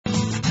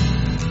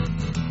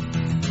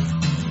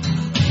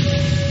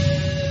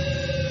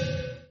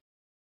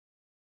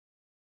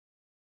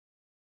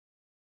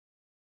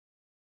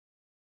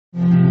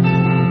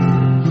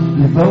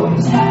We've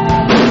always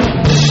had it.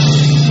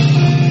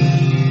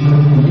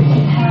 We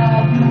can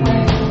have the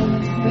way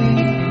to be.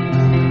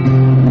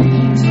 We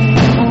can take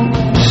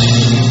over.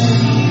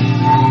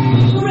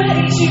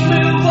 Ready to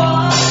move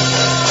on.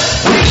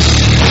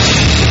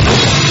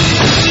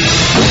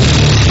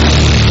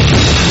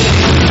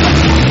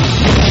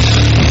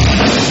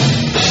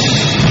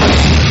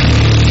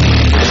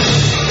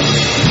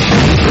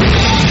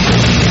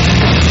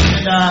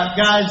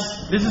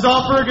 Guys, this is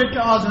all for a good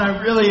cause, and I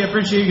really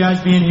appreciate you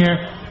guys being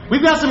here.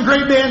 We've got some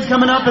great bands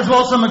coming up, as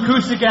well as some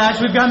acoustic acts.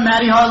 We've got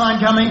Matty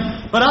Harline coming,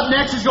 but up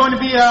next is going to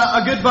be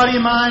a good buddy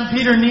of mine,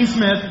 Peter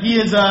Neesmith.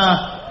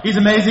 He's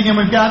amazing, and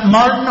we've got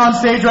Martin on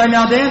stage right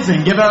now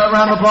dancing. Give a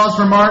round of applause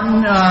for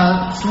Martin.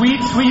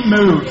 Sweet, sweet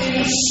moves.